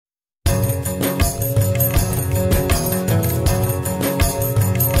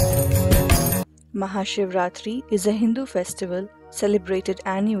Maha Shivratri is a Hindu festival celebrated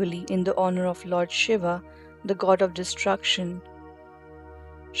annually in the honor of Lord Shiva, the god of destruction.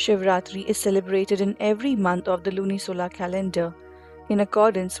 Shivratri is celebrated in every month of the luni-solar calendar, in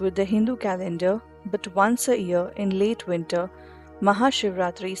accordance with the Hindu calendar, but once a year in late winter, Maha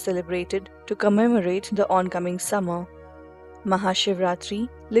Shivratri is celebrated to commemorate the oncoming summer. Maha Shivratri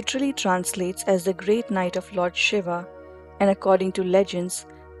literally translates as the great night of Lord Shiva, and according to legends,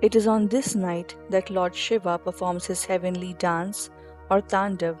 it is on this night that Lord Shiva performs his heavenly dance or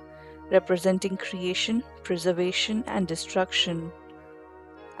tandav, representing creation, preservation, and destruction.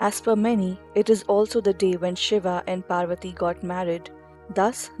 As per many, it is also the day when Shiva and Parvati got married,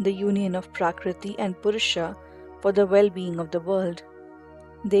 thus the union of Prakriti and Purusha for the well-being of the world.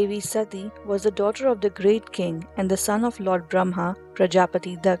 Devi Sati was the daughter of the great king and the son of Lord Brahma,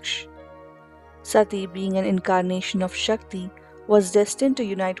 Prajapati Daksh. Sati, being an incarnation of Shakti, was destined to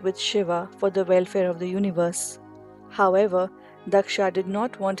unite with Shiva for the welfare of the universe. However, Daksha did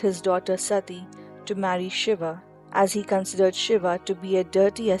not want his daughter Sati to marry Shiva, as he considered Shiva to be a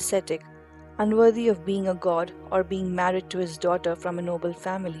dirty ascetic, unworthy of being a god or being married to his daughter from a noble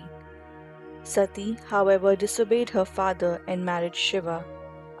family. Sati, however, disobeyed her father and married Shiva.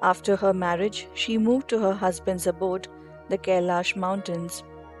 After her marriage, she moved to her husband's abode, the Kailash mountains.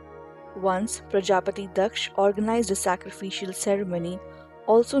 Once, Prajapati Daksh organized a sacrificial ceremony,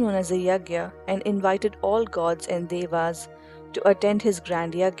 also known as a yagya, and invited all gods and devas to attend his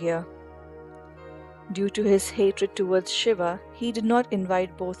grand yagya. Due to his hatred towards Shiva, he did not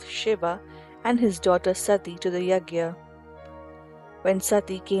invite both Shiva and his daughter Sati to the yagya. When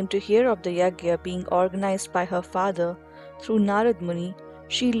Sati came to hear of the yagya being organized by her father through Narad Muni,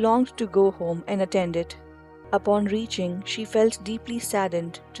 she longed to go home and attend it. Upon reaching, she felt deeply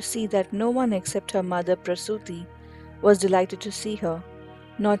saddened to see that no one except her mother Prasuti was delighted to see her,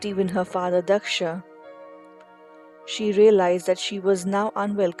 not even her father Daksha. She realized that she was now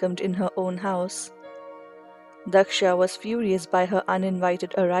unwelcomed in her own house. Daksha was furious by her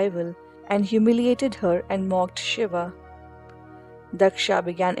uninvited arrival and humiliated her and mocked Shiva. Daksha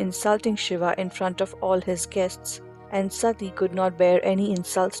began insulting Shiva in front of all his guests, and Sati could not bear any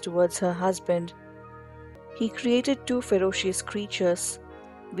insults towards her husband. He created two ferocious creatures,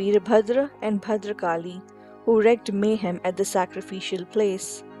 Veerbhadra and Bhadrakali, who wreaked mayhem at the sacrificial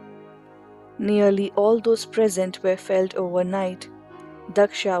place. Nearly all those present were felled overnight.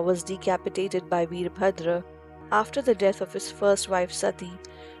 Daksha was decapitated by Veerbhadra. After the death of his first wife Sati,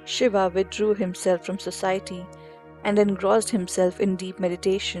 Shiva withdrew himself from society and engrossed himself in deep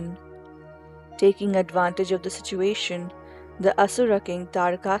meditation. Taking advantage of the situation, the Asura king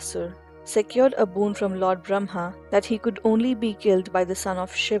Tarakasur secured a boon from Lord Brahma that he could only be killed by the son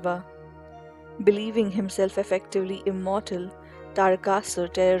of Shiva. Believing himself effectively immortal,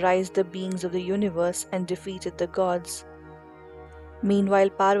 Tarakasur terrorized the beings of the universe and defeated the gods. Meanwhile,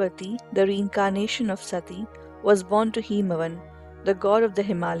 Parvati, the reincarnation of Sati, was born to Himavan, the god of the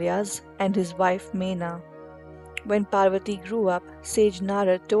Himalayas, and his wife Mena. When Parvati grew up, sage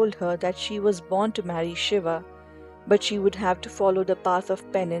Narad told her that she was born to marry Shiva, but she would have to follow the path of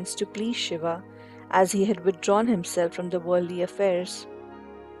penance to please Shiva, as he had withdrawn himself from the worldly affairs.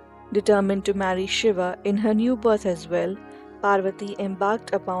 Determined to marry Shiva in her new birth as well, Parvati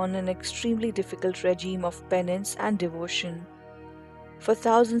embarked upon an extremely difficult regime of penance and devotion. For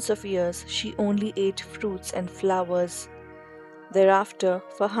thousands of years, she only ate fruits and flowers. Thereafter,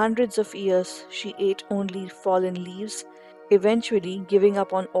 for hundreds of years, she ate only fallen leaves, eventually giving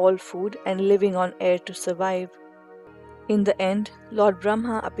up on all food and living on air to survive. In the end, Lord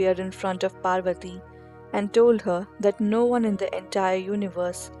Brahma appeared in front of Parvati and told her that no one in the entire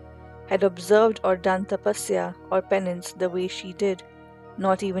universe had observed or done tapasya or penance the way she did,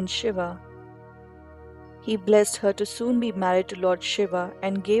 not even Shiva. He blessed her to soon be married to Lord Shiva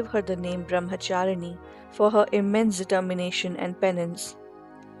and gave her the name Brahmacharini for her immense determination and penance.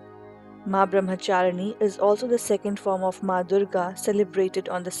 Ma Brahmacharini is also the second form of Ma Durga celebrated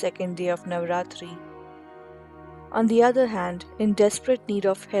on the second day of Navratri. On the other hand, in desperate need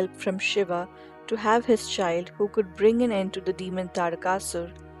of help from Shiva to have his child who could bring an end to the demon Tarakasur,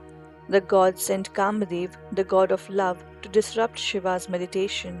 the god sent Kamadev, the god of love, to disrupt Shiva's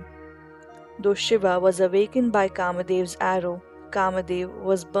meditation. Though Shiva was awakened by Kamadev's arrow, Kamadev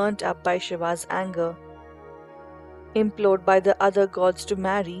was burnt up by Shiva's anger. Implored by the other gods to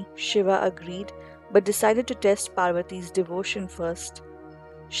marry, Shiva agreed but decided to test Parvati's devotion first.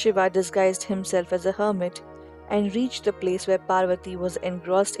 Shiva disguised himself as a hermit and reached the place where Parvati was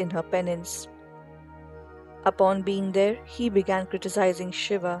engrossed in her penance. Upon being there, he began criticizing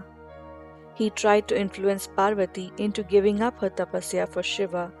Shiva. He tried to influence Parvati into giving up her tapasya for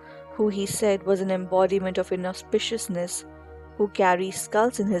Shiva, who he said was an embodiment of inauspiciousness, who carries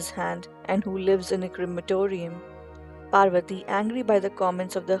skulls in his hand and who lives in a crematorium. Parvati, angry by the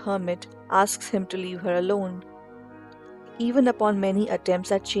comments of the hermit, asks him to leave her alone. Even upon many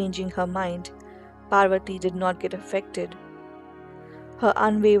attempts at changing her mind, Parvati did not get affected. Her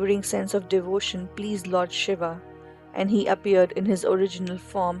unwavering sense of devotion pleased Lord Shiva, and he appeared in his original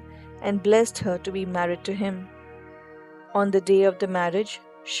form and blessed her to be married to him. On the day of the marriage,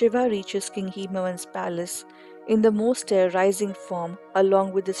 Shiva reaches King Himavan's palace in the most terrorizing form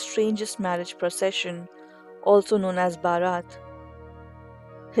along with the strangest marriage procession, also known as Bharat.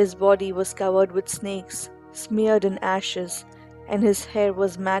 His body was covered with snakes, smeared in ashes, and his hair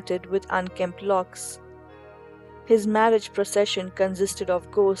was matted with unkempt locks. His marriage procession consisted of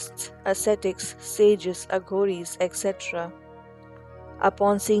ghosts, ascetics, sages, aghoris, etc.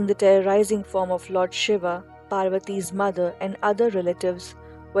 Upon seeing the terrorizing form of Lord Shiva, Parvati's mother and other relatives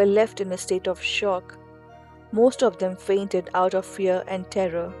were left in a state of shock. Most of them fainted out of fear and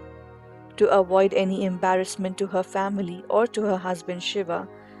terror. To avoid any embarrassment to her family or to her husband Shiva,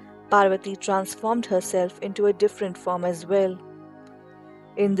 Parvati transformed herself into a different form as well.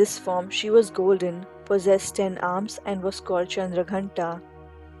 In this form, she was golden, possessed 10 arms, and was called Chandraghanta.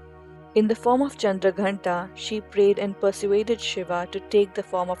 In the form of Chandraghanta, she prayed and persuaded Shiva to take the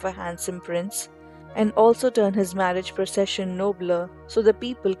form of a handsome prince and also turn his marriage procession nobler so the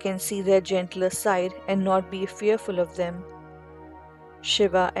people can see their gentler side and not be fearful of them.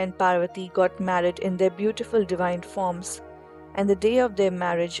 Shiva and Parvati got married in their beautiful divine forms, and the day of their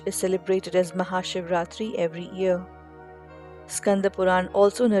marriage is celebrated as Maha Shivratri every year. Skanda Puran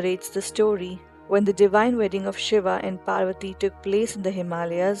also narrates the story when the divine wedding of Shiva and Parvati took place in the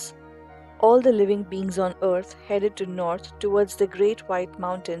Himalayas. All the living beings on earth headed to north towards the great white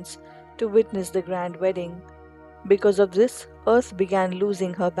mountains to witness the grand wedding. Because of this, earth began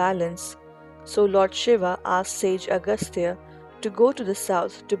losing her balance. So Lord Shiva asked sage Agastya to go to the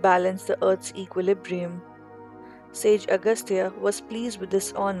south to balance the earth's equilibrium. Sage Agastya was pleased with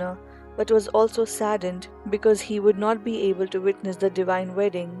this honor but was also saddened because he would not be able to witness the divine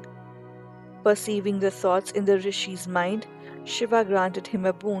wedding. Perceiving the thoughts in the rishi's mind, Shiva granted him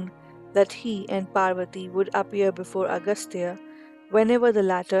a boon that he and Parvati would appear before Agastya whenever the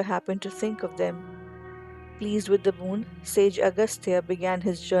latter happened to think of them. Pleased with the boon, sage Agastya began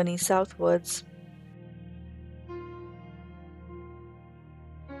his journey southwards.